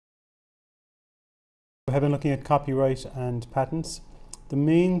We have been looking at copyright and patents. The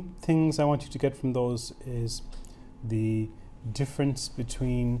main things I want you to get from those is the difference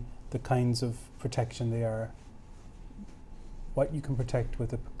between the kinds of protection they are. What you can protect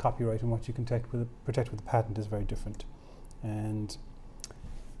with a copyright and what you can protect with a patent is very different. And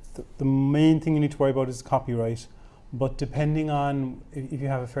the main thing you need to worry about is copyright, but depending on if you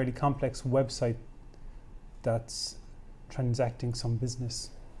have a fairly complex website that's transacting some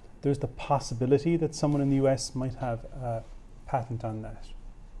business, there's the possibility that someone in the US might have a patent on that.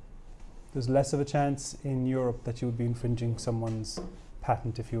 There's less of a chance in Europe that you would be infringing someone's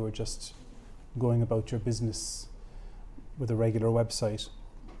patent if you were just going about your business with a regular website.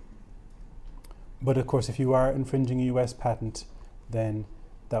 But of course, if you are infringing a US patent, then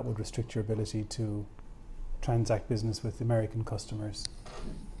that would restrict your ability to transact business with American customers.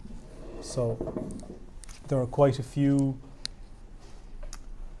 So there are quite a few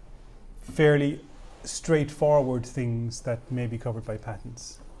fairly straightforward things that may be covered by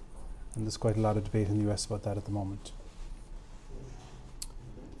patents. And there's quite a lot of debate in the US about that at the moment.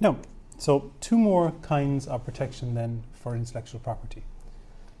 Now, so two more kinds of protection then for intellectual property.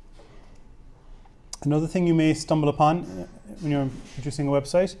 Another thing you may stumble upon when you're producing a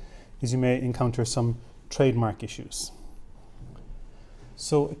website is you may encounter some trademark issues.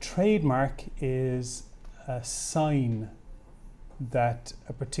 So a trademark is a sign that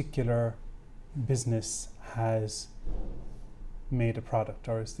a particular business has made a product,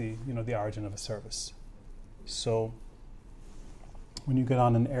 or is the origin of a service. So when you get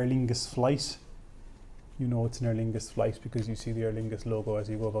on an Aer Lingus flight, you know it's an Aer Lingus flight because you see the Aer Lingus logo as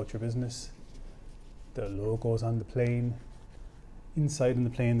you go about your business. The logo's on the plane. Inside in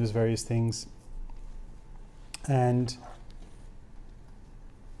the plane there's various things. And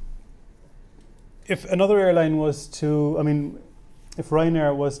if another airline was to, if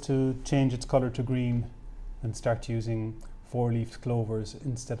Ryanair was to change its colour to green and start using four-leaf clovers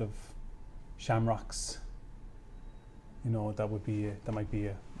instead of shamrocks, that might be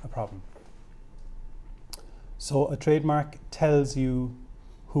a problem. So a trademark tells you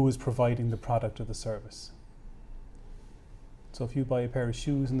who is providing the product or the service. So if you buy a pair of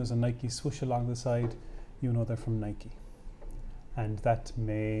shoes and there's a Nike swoosh along the side, you know they're from Nike. And that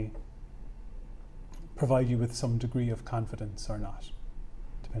may provide you with some degree of confidence or not,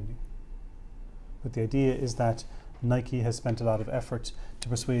 depending. But the idea is that Nike has spent a lot of effort to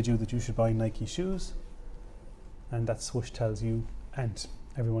persuade you that you should buy Nike shoes, and that swoosh tells you and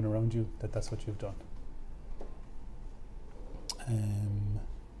everyone around you that that's what you've done.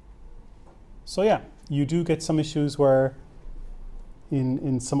 So yeah, you do get some issues where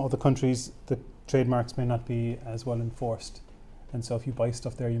in some other countries the trademarks may not be as well enforced, and so if you buy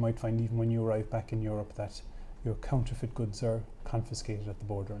stuff there, you might find even when you arrive back in Europe that your counterfeit goods are confiscated at the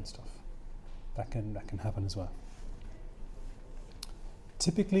border and stuff. That can happen as well.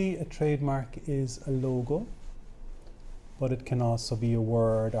 Typically a trademark is a logo, but it can also be a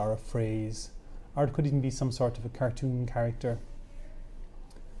word or a phrase, or it could even be some sort of a cartoon character.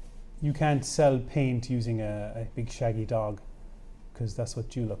 You can't sell paint using a big shaggy dog, because that's what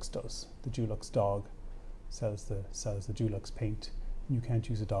Dulux does. The Dulux dog sells the Dulux paint. You can't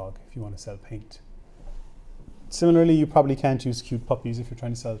use a dog if you want to sell paint. Similarly, you probably can't use cute puppies if you're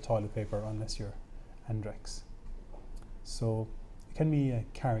trying to sell toilet paper unless you're Andrex. So it can be a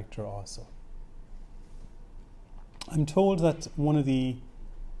character also. I'm told that one of the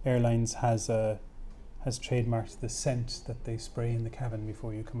airlines has trademarked the scent that they spray in the cabin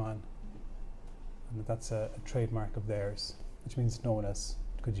before you come on, and that's a trademark of theirs, which means no one else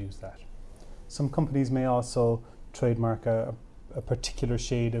could use that. Some companies may also trademark a particular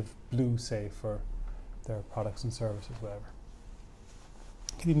shade of blue, say, for their products and services, whatever.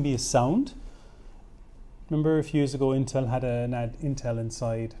 It could even be a sound. Remember a few years ago Intel had an ad Intel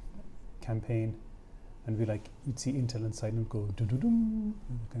Inside campaign, and you'd see Intel Inside and go do-do-dum,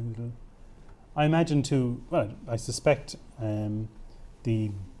 kind of little. I imagine too, well, I suspect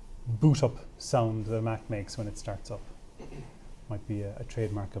the boot up sound the Mac makes when it starts up might be a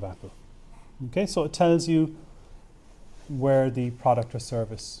trademark of Apple. Okay, so it tells you where the product or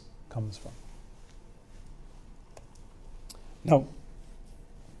service comes from. Now,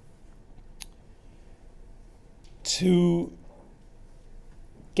 to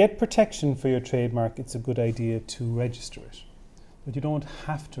get protection for your trademark, it's a good idea to register it, but you don't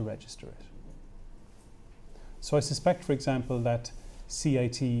have to register it. So I suspect, for example, that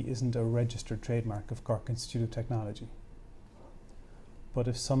CIT isn't a registered trademark of Cork Institute of Technology. But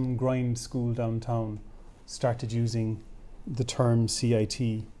if some grind school downtown started using the term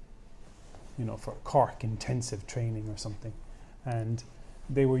CIT, for Cork intensive training or something, and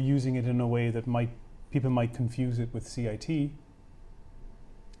they were using it in a way that might people might confuse it with CIT,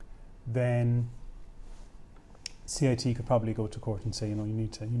 then CIT could probably go to court and say, you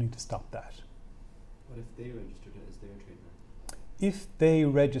need to stop that. What if they registered it as their trademark? If they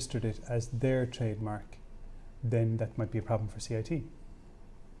registered it as their trademark, then that might be a problem for CIT.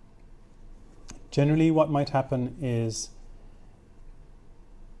 Generally, what might happen is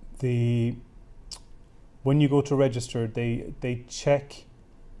when you go to register, they check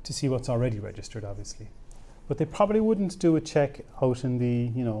to see what's already registered, obviously. But they probably wouldn't do a check out in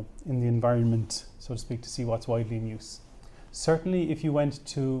the environment, so to speak, to see what's widely in use. Certainly, if you went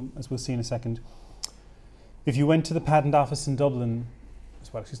to, as we'll see in a second, if you went to the patent office in Dublin,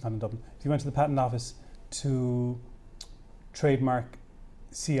 well, actually it's not in Dublin, if you went to the patent office to trademark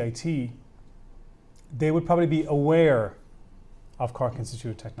CIT, they would probably be aware of Cork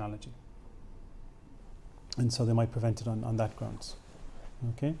Institute of Technology. And so they might prevent it on that grounds.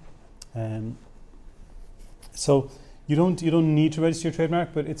 Okay? So you don't need to register your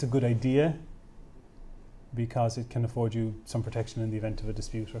trademark, but it's a good idea because it can afford you some protection in the event of a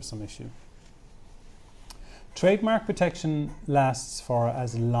dispute or some issue. Trademark protection lasts for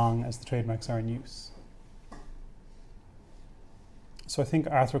as long as the trademarks are in use. So I think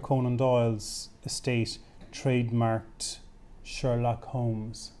Arthur Conan Doyle's estate trademarked Sherlock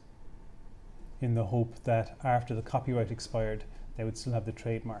Holmes in the hope that after the copyright expired, they would still have the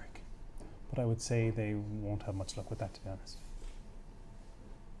trademark. But I would say they won't have much luck with that, to be honest.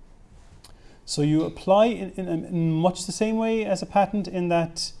 So you apply in much the same way as a patent, in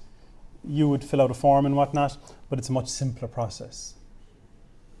that you would fill out a form and whatnot, but it's a much simpler process.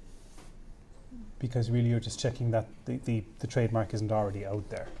 Because really you're just checking that the trademark isn't already out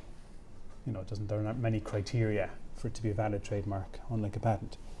there. There are not many criteria for it to be a valid trademark, unlike a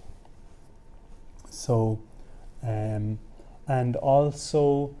patent. So, and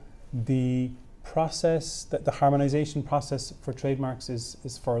also the process, the harmonization process for trademarks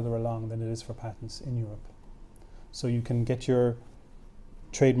is further along than it is for patents in Europe. So you can get your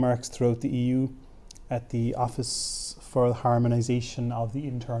trademarks throughout the EU at the Office for the Harmonization of the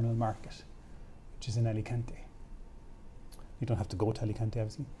Internal Market, which is in Alicante. You don't have to go to Alicante,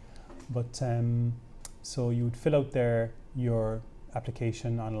 obviously. But so you would fill out your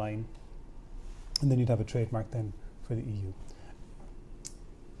application online, and then you'd have a trademark then for the EU.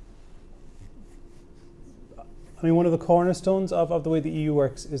 I mean, one of the cornerstones of the way the EU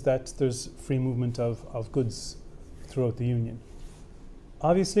works is that there's free movement of goods throughout the Union.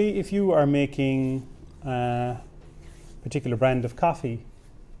 Obviously, if you are making a particular brand of coffee,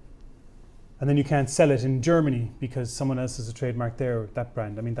 and then you can't sell it in Germany because someone else has a trademark there, that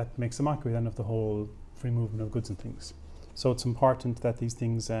brand, I mean, that makes a mockery then of the whole free movement of goods and things. So it's important that these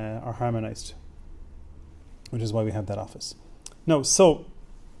things are harmonized, which is why we have that office. No, so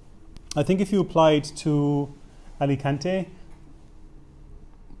I think if you applied to Alicante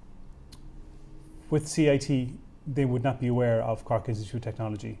with CIT, they would not be aware of Cork Institute of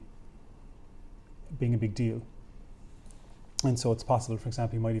Technology being a big deal. And so it's possible, for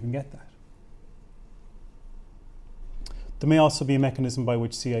example, you might even get that. There may also be a mechanism by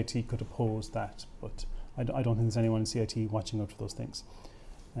which CIT could oppose that, but I don't think there's anyone in CIT watching out for those things.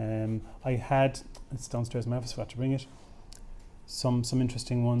 I had, it's downstairs in my office, forgot to bring it, some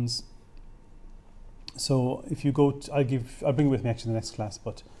interesting ones. So if you go to, I'll bring it with me actually in the next class,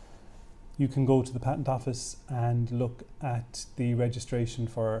 but you can go to the patent office and look at the registration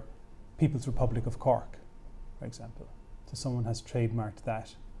for People's Republic of Cork, for example. So someone has trademarked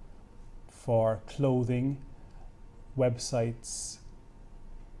that for clothing, websites,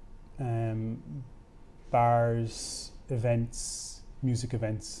 bars, events, music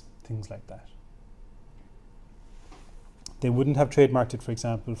events, things like that. They wouldn't have trademarked it, for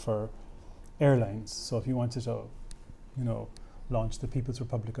example, for airlines. So if you wanted to, launch the People's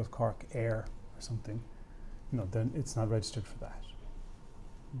Republic of Cork Air or something, then it's not registered for that.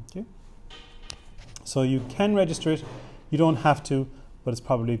 Okay. So you can register it. You don't have to, but it's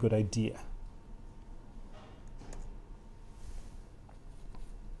probably a good idea.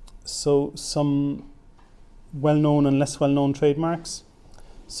 So some well-known and less well-known trademarks.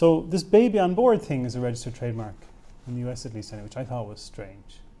 So this baby on board thing is a registered trademark, in the US at least anyway, which I thought was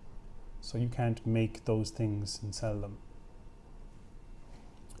strange. So you can't make those things and sell them.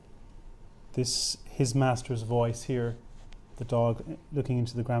 This, his master's voice here, the dog looking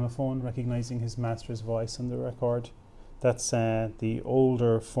into the gramophone, recognizing his master's voice on the record. That's the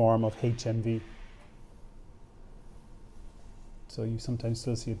older form of HMV. So you sometimes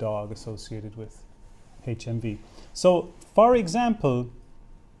still see a dog associated with HMV. So, for example,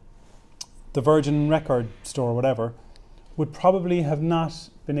 the Virgin Record store or whatever would probably have not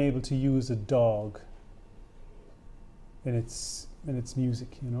been able to use a dog in its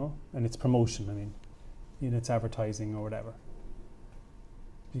music, you know, and its promotion, I mean, in its advertising or whatever.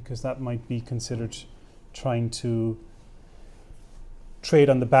 Because that might be considered trying to trade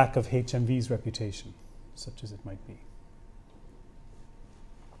on the back of HMV's reputation, such as it might be.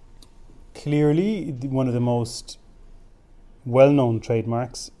 Clearly, one of the most well-known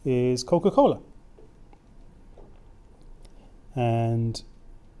trademarks is Coca-Cola. And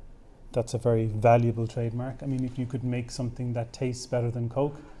that's a very valuable trademark. I mean, if you could make something that tastes better than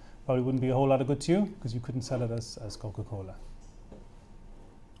Coke, probably wouldn't be a whole lot of good to you, because you couldn't sell it as Coca-Cola.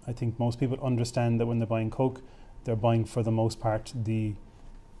 I think most people understand that when they're buying Coke, they're buying, for the most part, the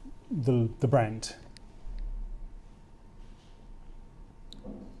brand.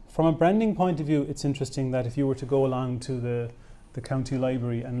 From a branding point of view, it's interesting that if you were to go along to the county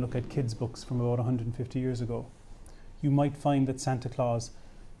library and look at kids' books from about 150 years ago, you might find that Santa Claus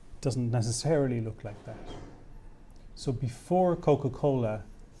doesn't necessarily look like that. So before Coca-Cola,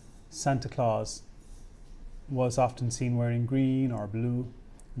 Santa Claus was often seen wearing green or blue,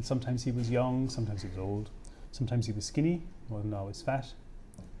 and sometimes he was young, sometimes he was old, sometimes he was skinny, wasn't always fat.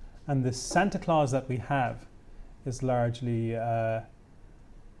 And the Santa Claus that we have is largely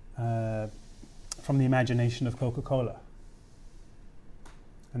from the imagination of Coca-Cola.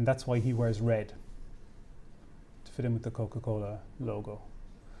 And that's why he wears red, to fit in with the Coca-Cola logo.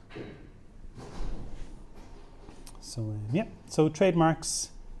 So yeah, so trademarks.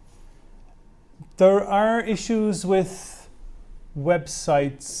 There are issues with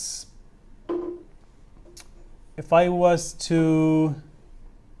websites. If I was to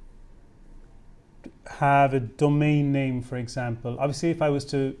have a domain name, for example, obviously if I was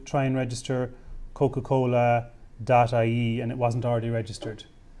to try and register coca-cola.ie and it wasn't already registered,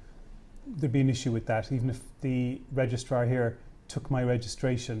 there'd be an issue with that. Even if the registrar here took my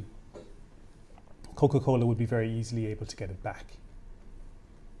registration, Coca-Cola would be very easily able to get it back.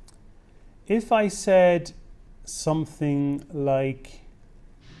 If I said something like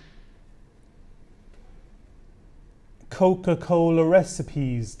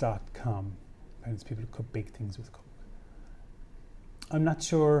coca-colarecipes.com, apparently people cook big things with Coke. I'm not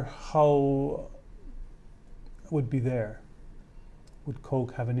sure how it would be there. Would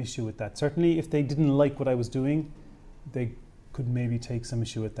Coke have an issue with that? Certainly if they didn't like what I was doing, they could maybe take some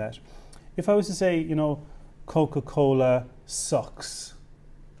issue with that. If I was to say, you know,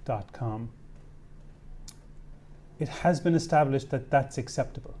 coca-cola-sucks.com, it has been established that that's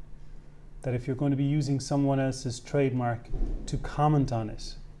acceptable. That if you're going to be using someone else's trademark to comment on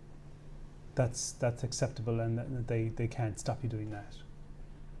it, that's acceptable, and that they can't stop you doing that.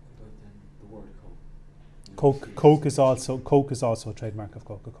 But then the word Coke is also a trademark of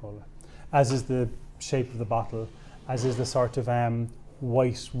Coca-Cola, as is the shape of the bottle, as is the sort of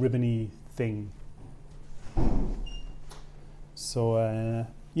white ribbony thing. So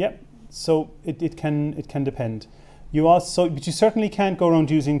yeah, so it can depend. But you certainly can't go around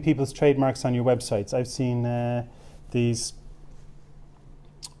using people's trademarks on your websites. I've seen these.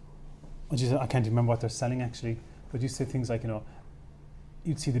 I can't remember what they're selling actually, but you say things like, you know,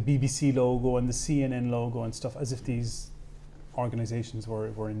 you'd see the BBC logo and the CNN logo and stuff, as if these organizations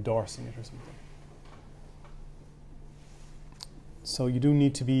were endorsing it or something. So you do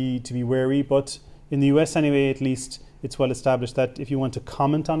need to be wary, but in the US anyway, at least, it's well established that if you want to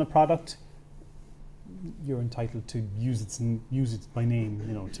comment on a product, you're entitled to use it by name,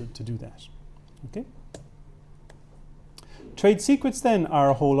 you know, to do that. Okay. Trade secrets then are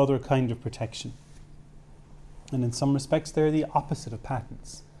a whole other kind of protection. And in some respects, they're the opposite of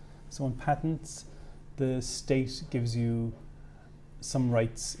patents. So in patents, the state gives you some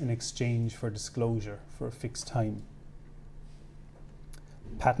rights in exchange for disclosure for a fixed time.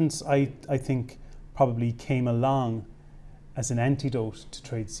 Patents, I think, probably came along as an antidote to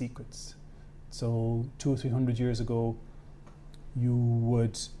trade secrets. So 200 or 300 years ago, you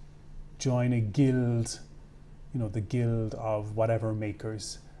would join a guild, you know, the guild of whatever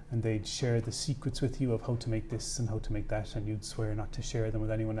makers, and they'd share the secrets with you of how to make this and how to make that, and you'd swear not to share them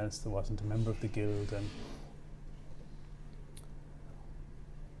with anyone else that wasn't a member of the guild. And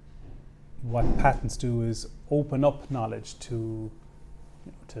what patents do is open up knowledge to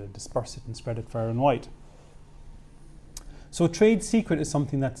disperse it and spread it far and wide. So a trade secret is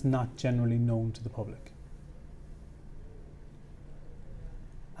something that's not generally known to the public.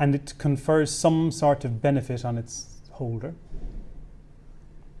 And it confers some sort of benefit on its holder.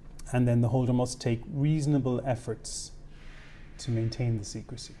 And then the holder must take reasonable efforts to maintain the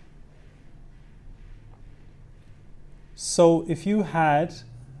secrecy. So if you had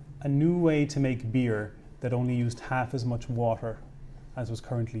a new way to make beer that only used half as much water as was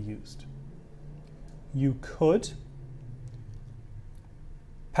currently used, you could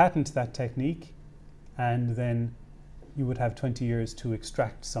patent that technique, and then you would have 20 years to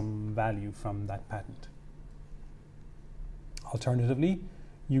extract some value from that patent. Alternatively,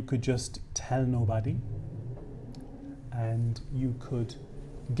 you could just tell nobody, and you could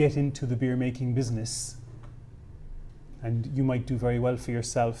get into the beer making business, and you might do very well for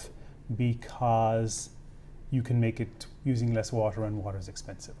yourself because you can make it using less water, and water is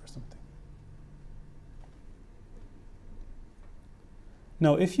expensive or something.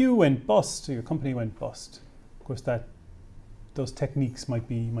 Now, if you went bust, or your company went bust, of course those techniques might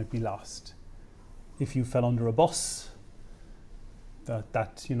be lost. If you fell under a bus,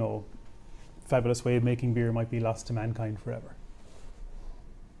 that you know, fabulous way of making beer might be lost to mankind forever.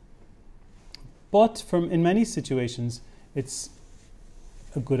 But in many situations, it's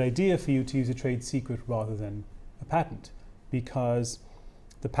a good idea for you to use a trade secret rather than a patent, because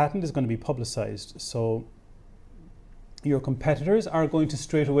the patent is going to be publicized. So your competitors are going to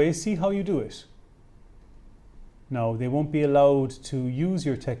straight away see how you do it. Now, they won't be allowed to use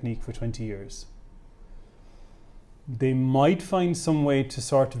your technique for 20 years. They might find some way to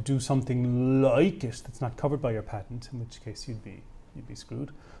sort of do something like it that's not covered by your patent, in which case you'd be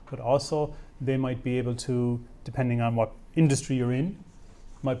screwed. But also, they might be able to, depending on what industry you're in,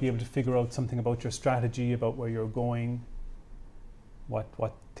 might be able to figure out something about your strategy, about where you're going,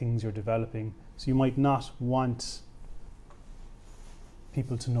 what things you're developing. So you might not want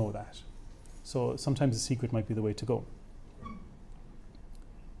people to know that. So sometimes a secret might be the way to go.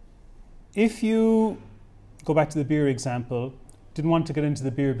 If you go back to the beer example, didn't want to get into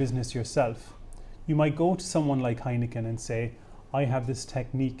the beer business yourself, you might go to someone like Heineken and say, I have this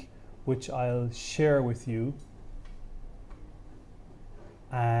technique which I'll share with you,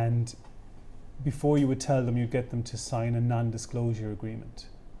 and before you would tell them, you'd get them to sign a non-disclosure agreement,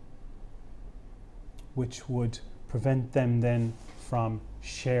 which would prevent them then from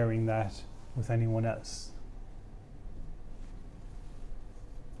sharing that with anyone else.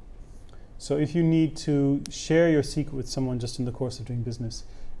 So if you need to share your secret with someone just in the course of doing business,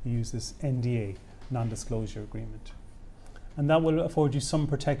 you use this NDA, non-disclosure agreement. And that will afford you some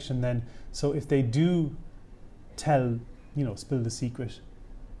protection then. So if they do tell, spill the secret,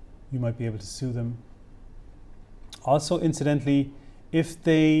 you might be able to sue them. Also, incidentally, if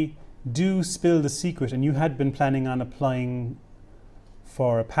they do spill the secret and you had been planning on applying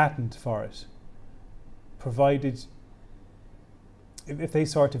for a patent for it, provided if they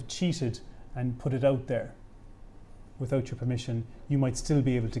sort of cheated and put it out there without your permission, you might still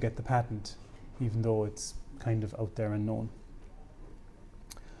be able to get the patent, even though it's kind of out there and known.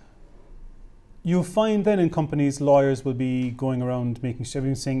 You'll find then in companies, lawyers will be going around making sure,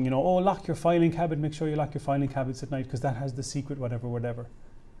 everyone's saying, oh, lock your filing cabinet, make sure you lock your filing cabinets at night because that has the secret, whatever.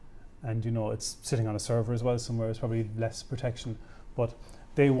 And it's sitting on a server as well somewhere, it's probably less protection. But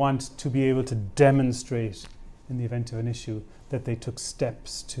they want to be able to demonstrate in the event of an issue that they took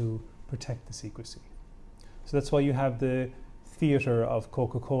steps to protect the secrecy. So that's why you have the theatre of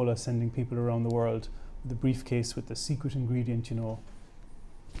Coca-Cola sending people around the world with a briefcase with the secret ingredient,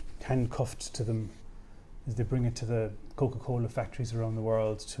 handcuffed to them as they bring it to the Coca-Cola factories around the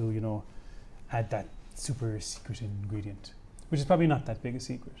world to, add that super secret ingredient, which is probably not that big a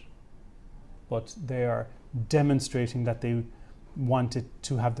secret. But they are demonstrating that they wanted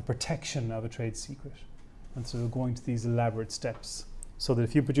to have the protection of a trade secret. And so they're going to these elaborate steps. So that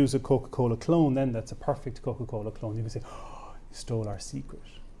if you produce a Coca-Cola clone, then that's a perfect Coca-Cola clone. You can say, oh, you stole our secret.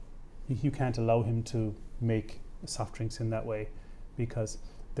 You can't allow him to make soft drinks in that way because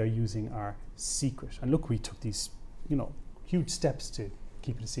they're using our secret. And look, we took these, huge steps to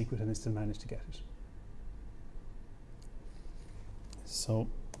keep it a secret and they still managed to get it. So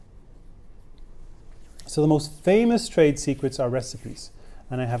the most famous trade secrets are recipes.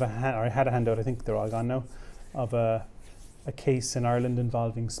 And I had a handout, I think they're all gone now, of a case in Ireland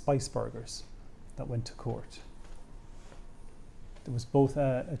involving spice burgers that went to court. There was both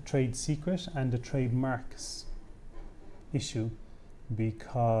a trade secret and a trademarks issue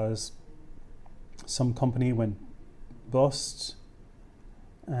because some company went bust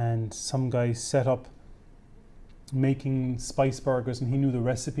and some guy set up making spice burgers and he knew the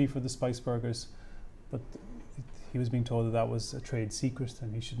recipe for the spice burgers, but he was being told that was a trade secret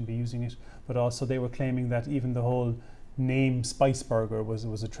and he shouldn't be using it. But also they were claiming that even the whole name Spice Burger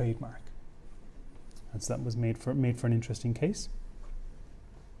was a trademark. And so that was made for an interesting case.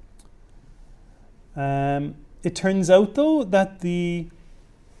 It turns out though that the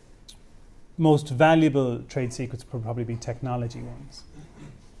most valuable trade secrets would probably be technology ones.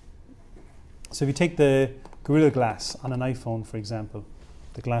 So if you take the Gorilla Glass on an iPhone, for example,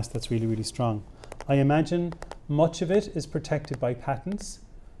 the glass that's really, really strong, I imagine much of it is protected by patents,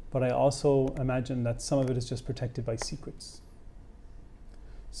 but I also imagine that some of it is just protected by secrets.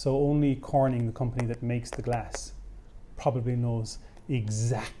 So only Corning, the company that makes the glass, probably knows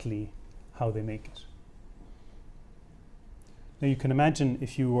exactly how they make it. Now you can imagine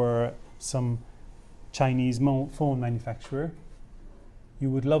if you were some Chinese phone manufacturer, you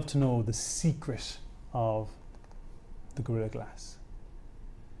would love to know the secret of the Gorilla Glass.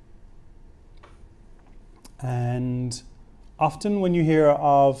 And often when you hear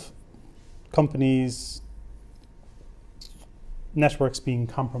of companies, networks being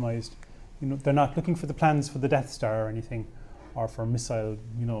compromised, they're not looking for the plans for the Death Star or anything, or for missile,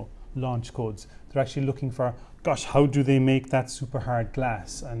 launch codes. They're actually looking for, gosh, how do they make that super hard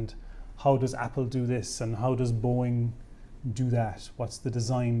glass? And how does Apple do this? And how does Boeing do that? What's the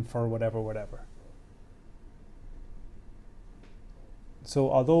design for whatever?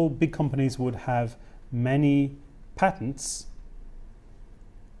 So although big companies would have many patents,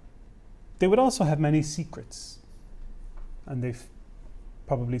 they would also have many secrets. And they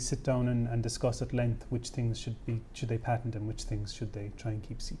probably sit down and discuss at length which things should they patent and which things should they try and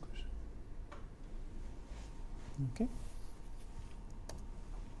keep secret. Okay.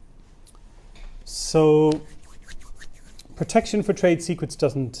 So protection for trade secrets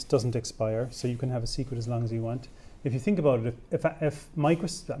doesn't expire, so you can have a secret as long as you want. If you think about it,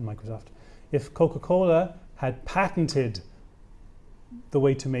 if Coca-Cola had patented the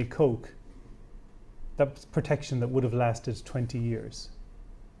way to make Coke, that's protection that would have lasted 20 years.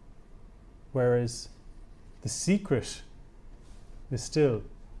 Whereas the secret is still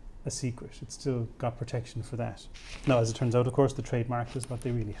a secret. It's still got protection for that. Now, as it turns out, of course, the trademark is what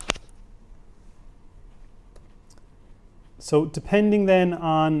they really have. So depending then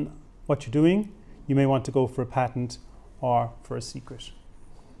on what you're doing, you may want to go for a patent or for a secret.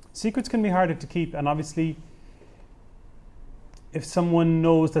 Secrets can be harder to keep, and obviously if someone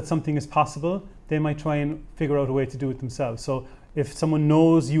knows that something is possible, they might try and figure out a way to do it themselves. So if someone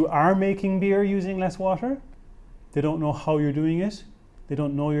knows you are making beer using less water, they don't know how you're doing it, they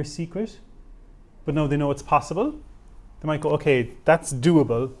don't know your secret, but now they know it's possible, they might go, okay, that's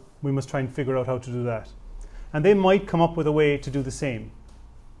doable, we must try and figure out how to do that. And they might come up with a way to do the same.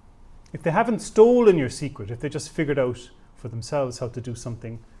 If they haven't stolen your secret, if they just figured out for themselves how to do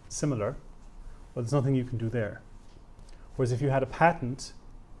something similar, well, there's nothing you can do there. Whereas if you had a patent,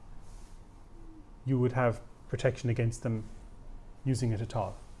 you would have protection against them using it at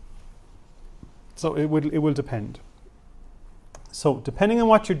all. So it will depend. So depending on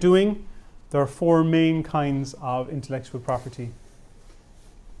what you're doing, there are 4 main kinds of intellectual property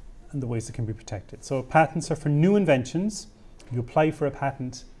and the ways it can be protected. So patents are for new inventions. You apply for a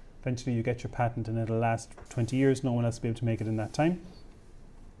patent, eventually you get your patent and it'll last 20 years. No one else will be able to make it in that time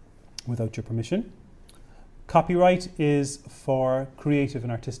without your permission. Copyright is for creative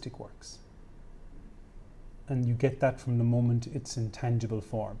and artistic works. And you get that from the moment it's in tangible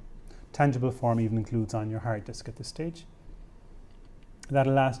form. Tangible form even includes on your hard disk at this stage.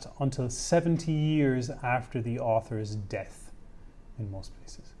 That'll last until 70 years after the author's death in most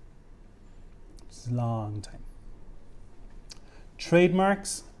places. It's a long time.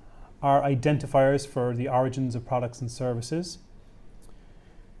 Trademarks are identifiers for the origins of products and services.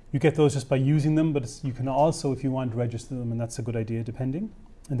 You get those just by using them, but you can also, if you want, register them, and that's a good idea depending.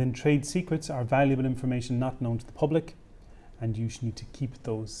 And then trade secrets are valuable information not known to the public, and you need to keep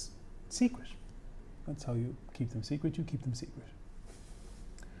those secret. That's how you keep them secret, you keep them secret.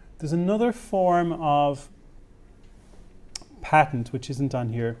 There's another form of patent which isn't on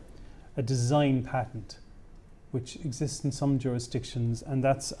here, a design patent, which exists in some jurisdictions, and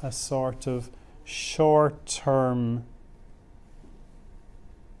that's a sort of short-term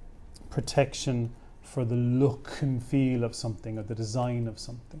protection for the look and feel of something or the design of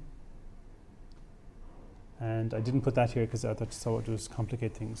something. And I didn't put that here because I thought so it would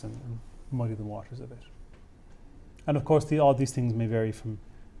complicate things and muddy the waters a bit. And of course, all these things may vary from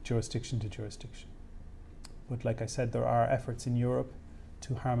jurisdiction to jurisdiction. But like I said, there are efforts in Europe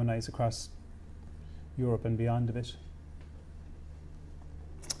to harmonize across Europe and beyond a bit.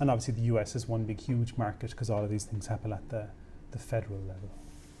 And obviously the US is one big huge market because all of these things happen at the federal level.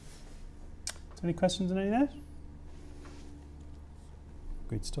 So any questions on any of that?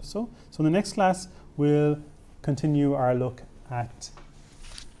 Great stuff. So in the next class we'll continue our look at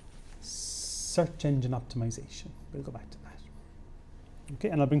search engine optimization. We'll go back to that. Okay,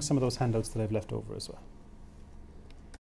 and I'll bring some of those handouts that I've left over as well.